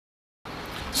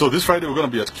So this Friday we're going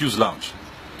to be at Q's Lounge,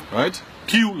 right?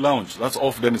 Q Lounge, that's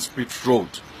off Dennis Pitt Road.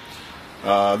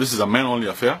 This is a men-only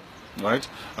affair, right?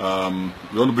 You want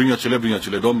to bring your chile,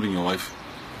 don't bring your wife.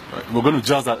 Right? We're going to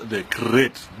jazz at the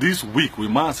crate. This week we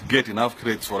must get enough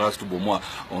crates for us to bomoa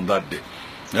on that day.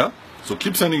 Yeah? So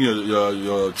keep sending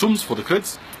your chums for the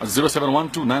crates at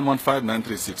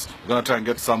 0712-915-936. We're going to try and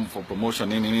get some for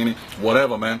promotion,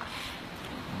 whatever, man.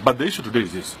 But the issue today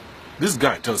is this. This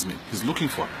guy tells me he's looking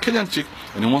for a Kenyan chick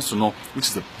and he wants to know which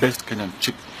is the best Kenyan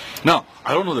chick. Now,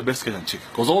 I don't know the best Kenyan chick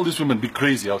because all these women be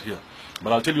crazy out here.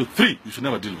 But I'll tell you 3 you should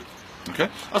never deal with. Okay?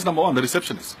 That's number 1, the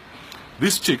receptionist.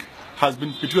 This chick has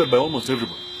been pitied by almost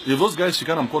everybody. If those guys she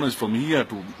can corner is from here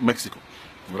to Mexico,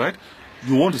 right?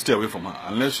 You want to stay away from her.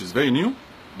 Unless she's very new,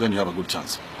 then you have a good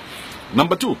chance.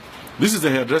 Number 2, this is the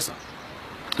hairdresser.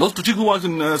 Those 2 chicks who work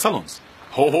in salons.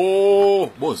 Ho,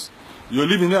 boss. You're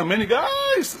living there, many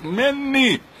guys,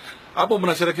 many.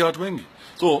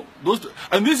 So those,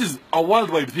 and this is a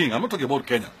worldwide thing. I'm not talking about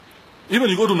Kenya. Even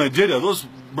you go to Nigeria, those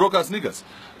brokers niggas,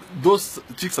 those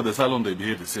chicks at the salon, they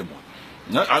behave the same way.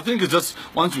 I think it's just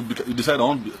once you decide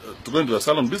to go into the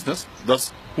salon business,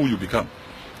 that's who you become,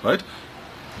 right?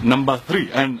 Number 3,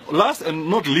 and last and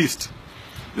not least,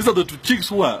 these are the 2 chicks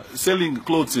who are selling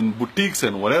clothes in boutiques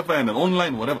and whatever, and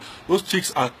online, whatever. Those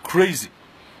chicks are crazy.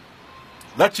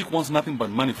 That chick wants nothing but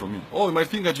money from you. Oh, you might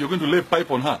think that you're going to lay pipe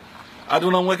on her. I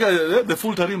don't know, the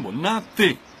full tarimbo.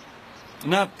 Nothing.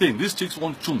 Nothing. These chicks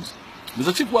want chums. There's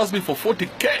a chick who asked me for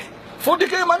 40K.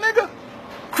 40K, my nigga.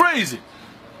 Crazy.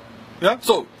 Yeah?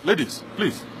 So, ladies,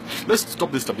 please, let's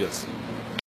stop this tabias.